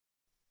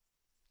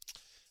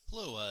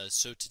Hello,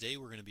 so today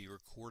we're going to be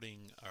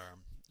recording,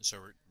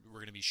 we're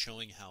going to be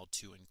showing how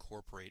to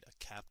incorporate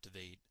a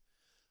Captivate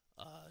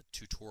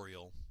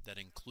tutorial that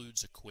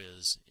includes a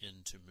quiz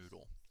into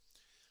Moodle.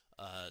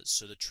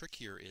 So the trick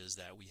here is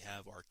that we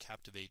have our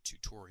Captivate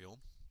tutorial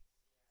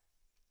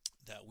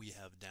that we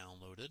have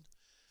downloaded.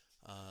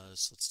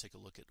 So let's take a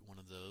look at one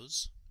of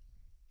those.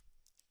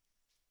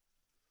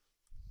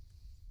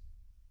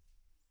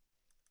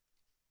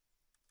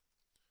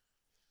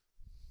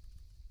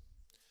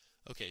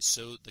 Okay,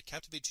 so the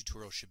Captivate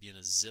tutorial should be in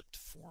a zipped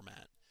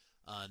format.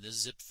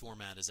 This zipped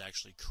format is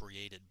actually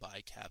created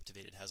by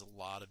Captivate. It has a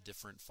lot of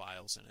different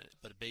files in it,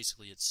 but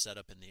basically it's set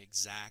up in the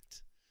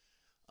exact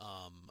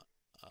um,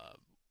 uh,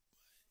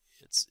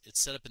 it's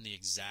set up in the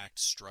exact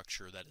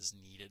structure that is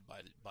needed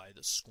by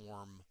the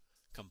Scorm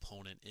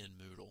component in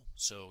Moodle.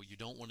 So you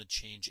don't want to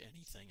change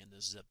anything in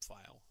this zip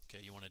file.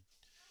 Okay, you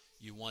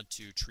want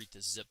to treat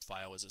this zip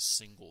file as a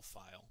single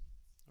file.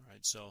 All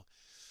right, so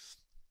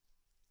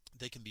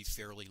they can be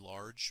fairly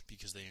large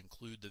because they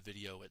include the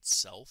video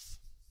itself.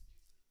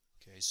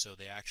 Okay, so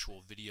the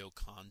actual video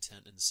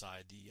content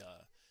inside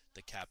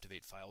the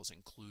Captivate file is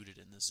included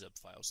in the zip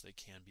file, so they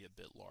can be a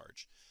bit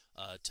large.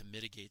 To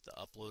mitigate the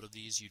upload of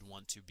these, you'd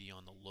want to be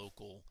on the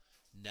local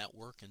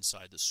network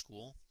inside the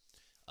school.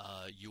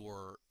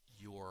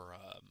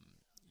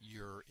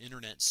 Your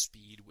internet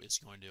speed is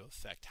going to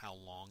affect how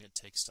long it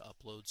takes to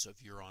upload. So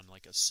if you're on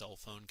like a cell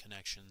phone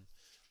connection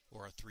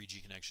or a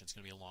 3G connection, it's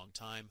going to be a long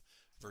time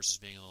versus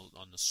being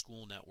on the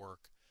school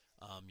network.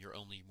 You're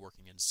only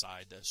working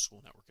inside the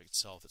school network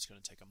itself. It's going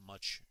to take a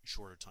much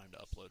shorter time to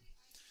upload.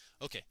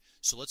 Okay,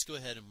 so let's go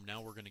ahead and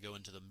now we're going to go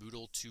into the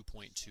Moodle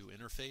 2.2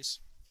 interface.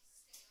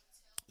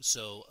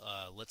 So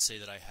let's say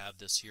that I have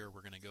this here.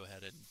 We're going to go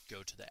ahead and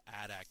go to the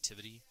Add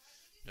Activity.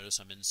 Notice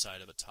I'm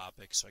inside of a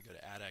topic, so I go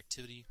to Add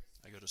Activity.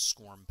 I go to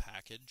Scorm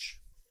Package.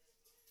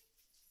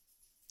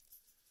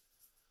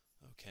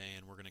 Okay,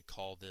 and we're going to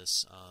call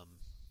this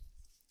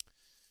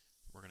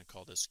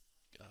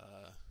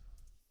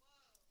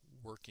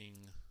working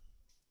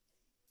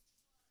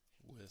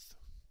with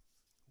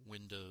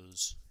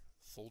Windows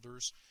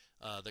folders.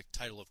 The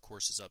title, of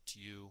course, is up to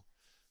you.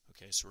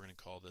 Okay, so we're going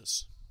to call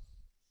this.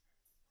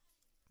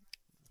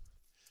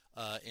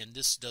 And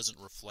this doesn't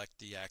reflect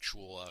the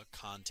actual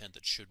content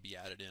that should be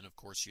added in. Of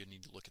course, you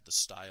need to look at the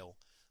style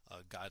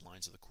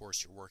guidelines of the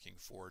course you're working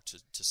for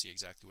to see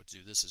exactly what to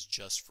do. This is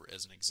just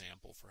as an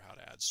example for how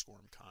to add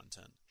Scorm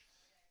content.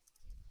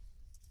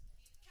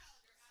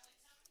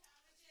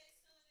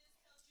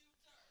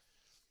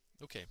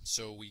 Okay,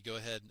 so we go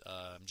ahead,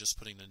 I'm just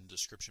putting it in the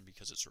description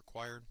because it's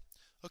required.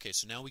 Okay,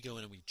 so now we go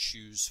in and we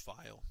choose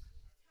File.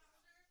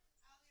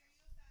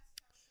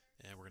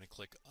 And we're going to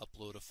click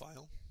Upload a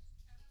File.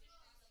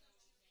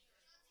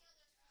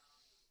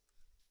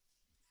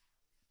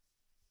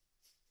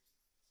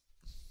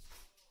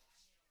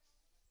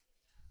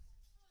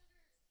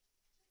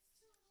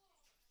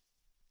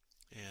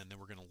 And then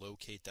we're going to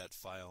locate that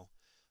file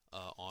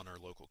on our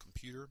local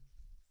computer.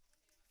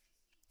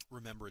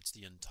 Remember, it's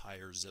the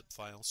entire zip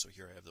file. So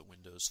here I have the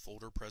Windows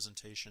folder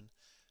presentation.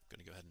 I'm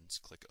going to go ahead and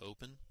click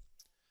Open.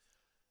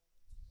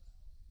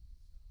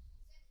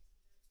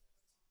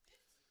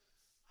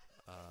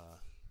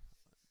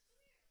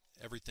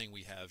 Everything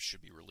we have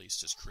should be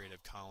released as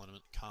Creative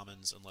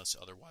Commons unless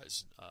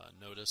otherwise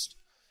noticed.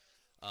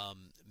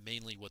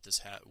 Mainly what this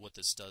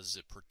does is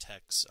it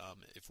protects,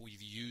 if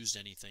we've used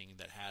anything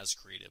that has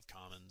Creative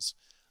Commons,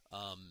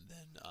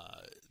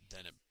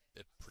 then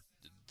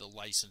the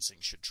licensing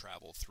should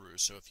travel through.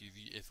 So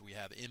if we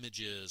have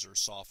images or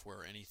software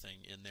or anything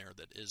in there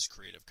that is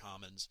Creative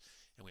Commons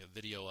and we have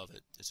video of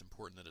it, it's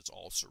important that it's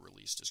also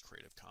released as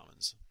Creative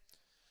Commons.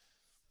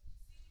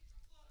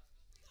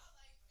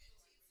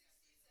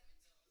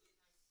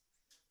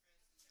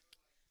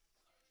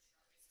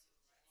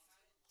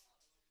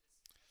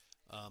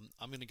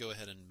 I'm going to go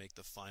ahead and make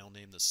the file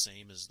name the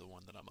same as the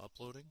one that I'm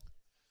uploading.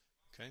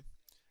 Okay.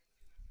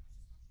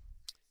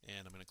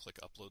 And I'm going to click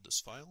Upload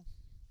this file.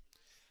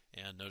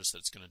 And notice that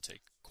it's going to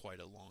take quite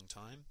a long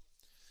time.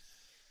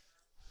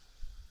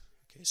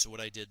 Okay, so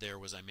what I did there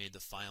was I made the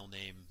file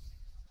name.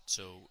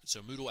 So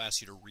Moodle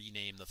asks you to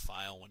rename the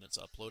file when it's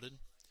uploaded.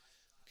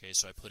 Okay,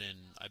 so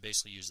I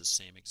basically used the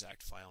same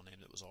exact file name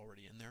that was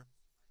already in there.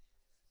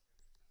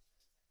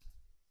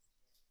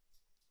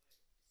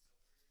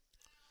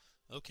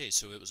 Okay,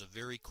 so it was a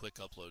very quick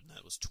upload, and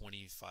that was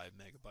 25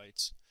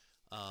 megabytes.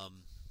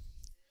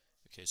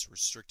 Okay, so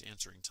restrict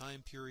answering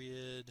time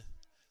period.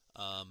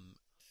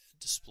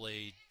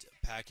 Displayed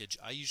package.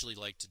 I usually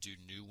like to do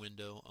new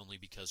window only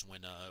because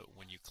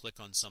when you click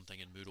on something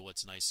in Moodle,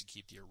 it's nice to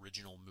keep the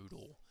original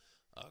Moodle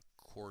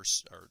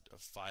course or a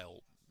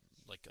file,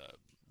 like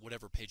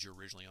whatever page you're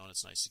originally on.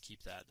 It's nice to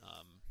keep that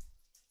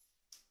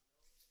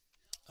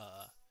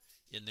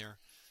in there.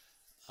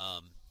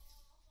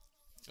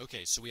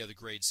 Okay, so we have the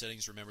grade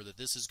settings. Remember that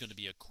this is going to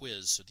be a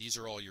quiz, so these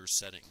are all your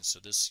settings. So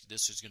this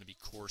is going to be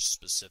course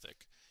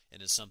specific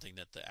and is something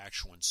that the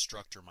actual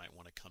instructor might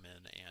want to come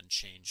in and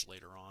change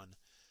later on.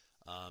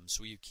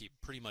 So we keep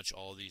pretty much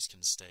all of these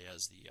can stay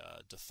as the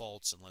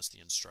defaults unless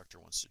the instructor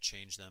wants to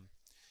change them.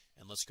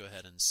 And let's go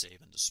ahead and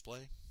save and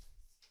display.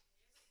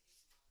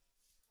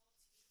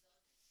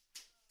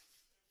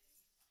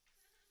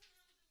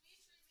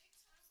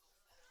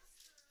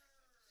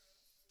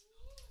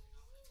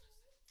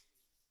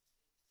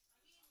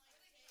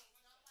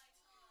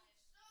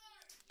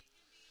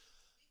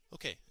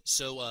 Okay,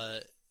 so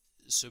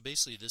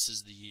basically this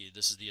is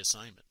the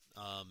assignment,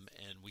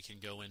 and we can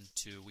go in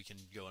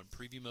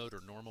preview mode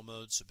or normal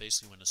mode. So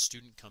basically, when a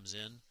student comes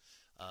in,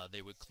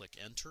 they would click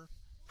enter.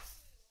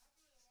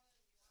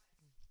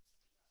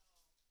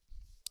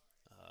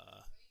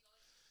 Uh,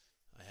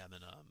 I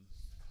haven't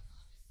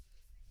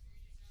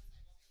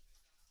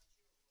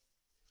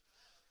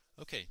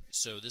Okay,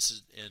 so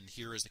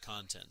here is the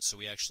content. So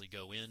we actually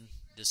go in.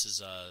 This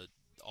is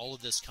all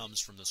of this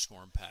comes from the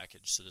Scorm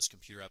package. So this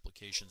computer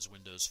applications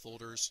Windows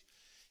folders,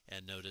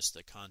 and notice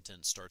the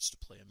content starts to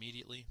play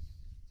immediately.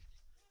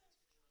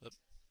 Oop,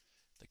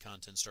 the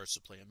content starts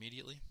to play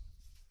immediately.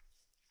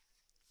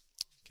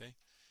 Okay.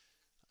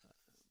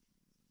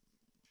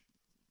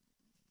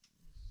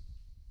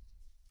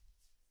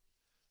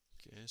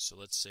 Okay, so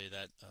let's say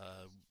that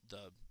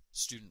the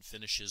student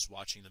finishes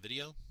watching the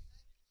video.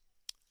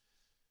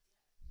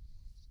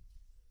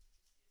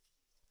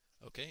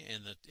 Okay,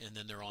 and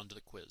then they're on to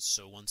the quiz.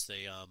 So once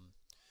they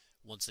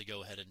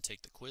go ahead and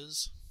take the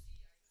quiz,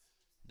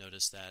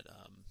 notice that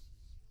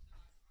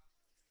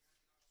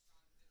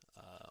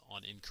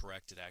on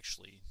incorrect it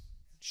actually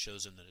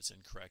shows them that it's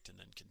incorrect and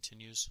then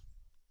continues.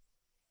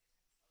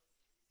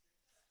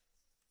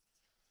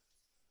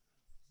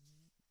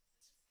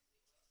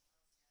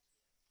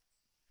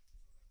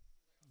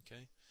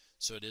 Okay,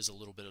 so it is a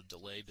little bit of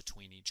delay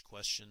between each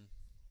question.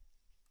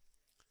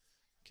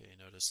 Okay,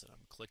 notice that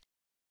I'm clicking.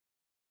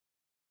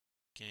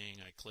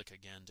 I click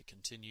again to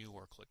continue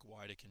or click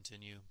Y to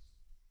continue.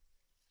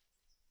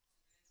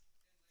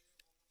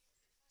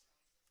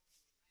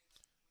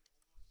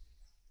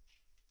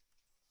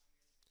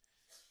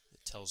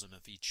 It tells them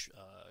if each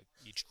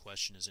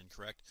question is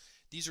incorrect.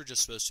 These are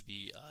just supposed to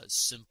be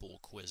simple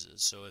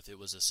quizzes. So if it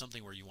was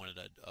something where you wanted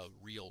a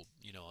real,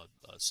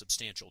 a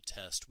substantial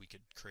test, we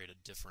could create a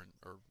different,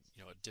 or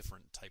a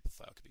different type of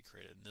file could be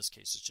created. In this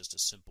case, it's just a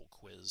simple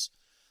quiz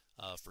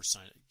for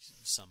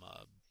some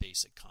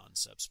basic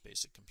concepts,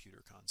 basic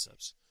computer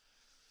concepts.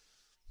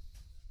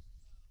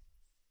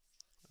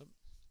 Oh.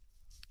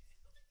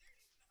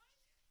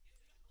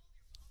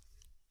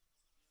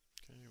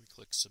 Okay, we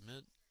click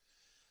submit.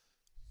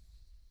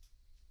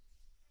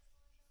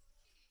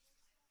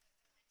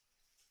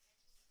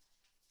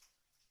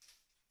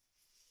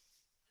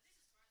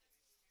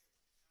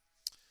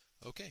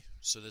 Okay,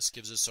 so this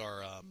gives us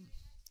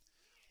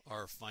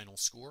our final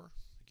score.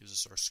 It gives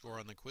us our score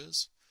on the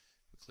quiz.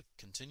 We click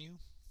continue,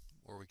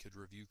 or we could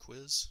review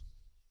quiz,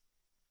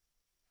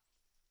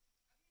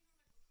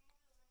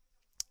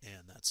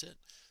 and that's it.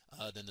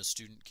 Then the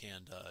student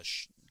can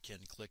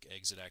click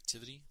exit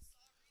activity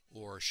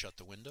or shut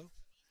the window.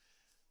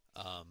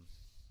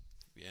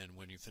 And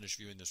when you finish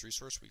viewing this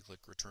resource, we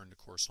click return to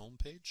course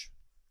homepage.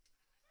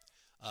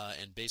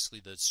 And basically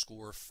the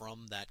score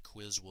from that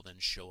quiz will then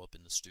show up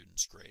in the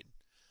student's grade.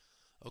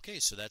 Okay,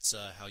 so that's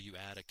how you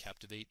add a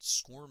Captivate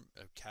Scorm,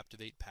 a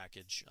Captivate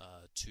package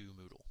to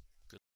Moodle.